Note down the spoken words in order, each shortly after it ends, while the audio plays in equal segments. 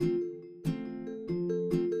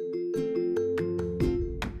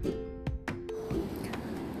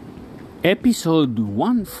Episode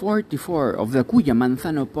 144 of the Kuya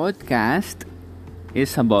Manzano podcast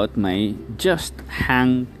is about my just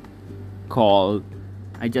call.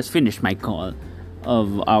 I just finished my call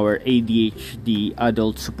of our ADHD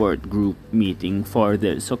adult support group meeting for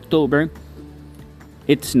this October.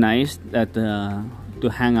 It's nice that to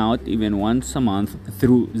hang out even once a month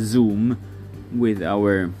through Zoom with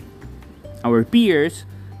our peers,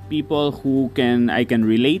 people who I can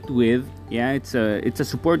relate with. Yeah, it's a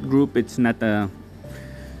support group. It's not a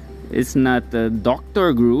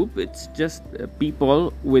doctor group. It's just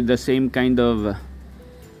people with the same kind of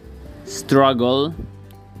struggle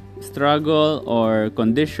or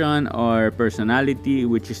condition or personality,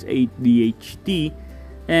 which is ADHD.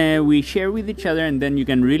 We share with each other, and then you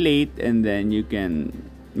can relate, and then you can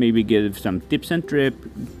maybe give some tips and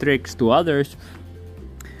tricks to others.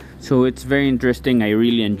 So it's very interesting. I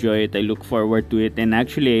really enjoy it. I look forward to it. And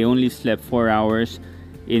actually, I only slept 4 hours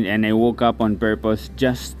and I woke up on purpose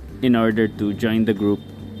just in order to join the group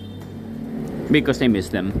because I miss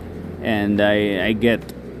them. And I get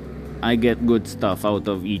good stuff out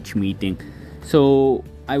of each meeting. So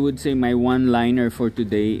I would say my one-liner for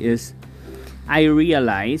today is I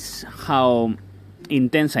realize how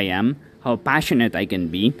intense I am, how passionate I can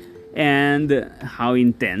be, and how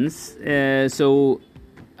intense.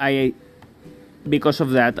 Because of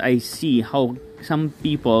that, I see how some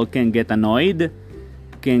people can get annoyed,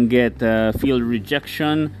 can feel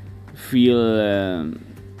rejection, feel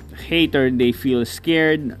hate, or they feel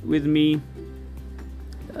scared with me.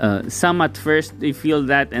 Some at first they feel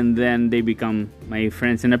that, and then they become my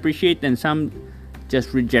friends and appreciate, and some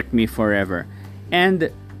just reject me forever. And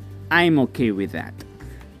I'm okay with that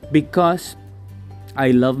because I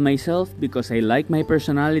love myself, because I like my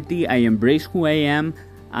personality, I embrace who I am.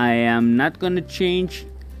 I am not gonna change.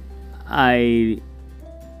 I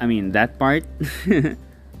mean that part.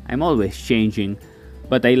 I'm always changing,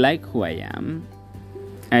 but I like who I am.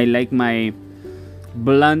 I like my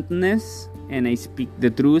bluntness, and I speak the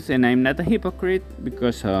truth, and I'm not a hypocrite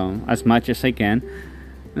because as much as I can,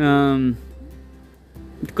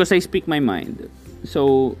 because I speak my mind.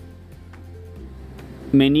 So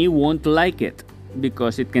many won't like it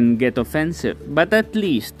because it can get offensive, but at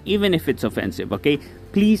least, even if it's offensive, okay,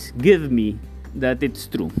 please give me that it's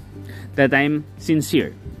true, that I'm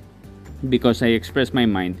sincere, because I express my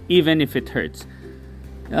mind, even if it hurts.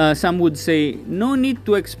 Some would say, no need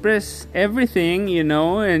to express everything,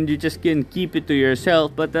 and you just can keep it to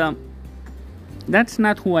yourself, but that's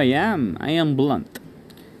not who I am. I am blunt.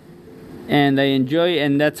 And I enjoy,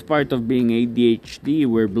 and that's part of being ADHD.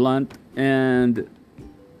 We're blunt, and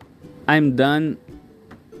I'm done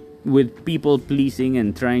with people pleasing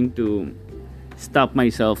and trying to stop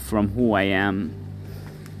myself from who I am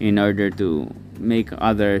in order to make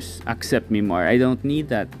others accept me more. I don't need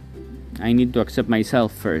that. I need to accept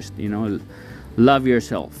myself first. Love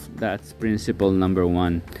yourself. That's principle number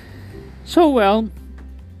 1. So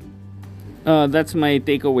that's my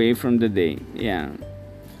takeaway from the day. Yeah,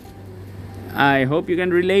 I hope you can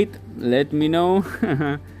relate. Let me know.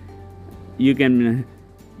 You can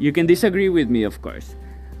disagree with me, of course.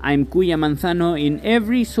 I'm Kuya Manzano in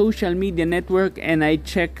every social media network, and I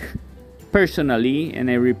check personally and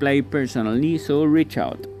I reply personally, so reach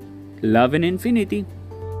out. Love and infinity.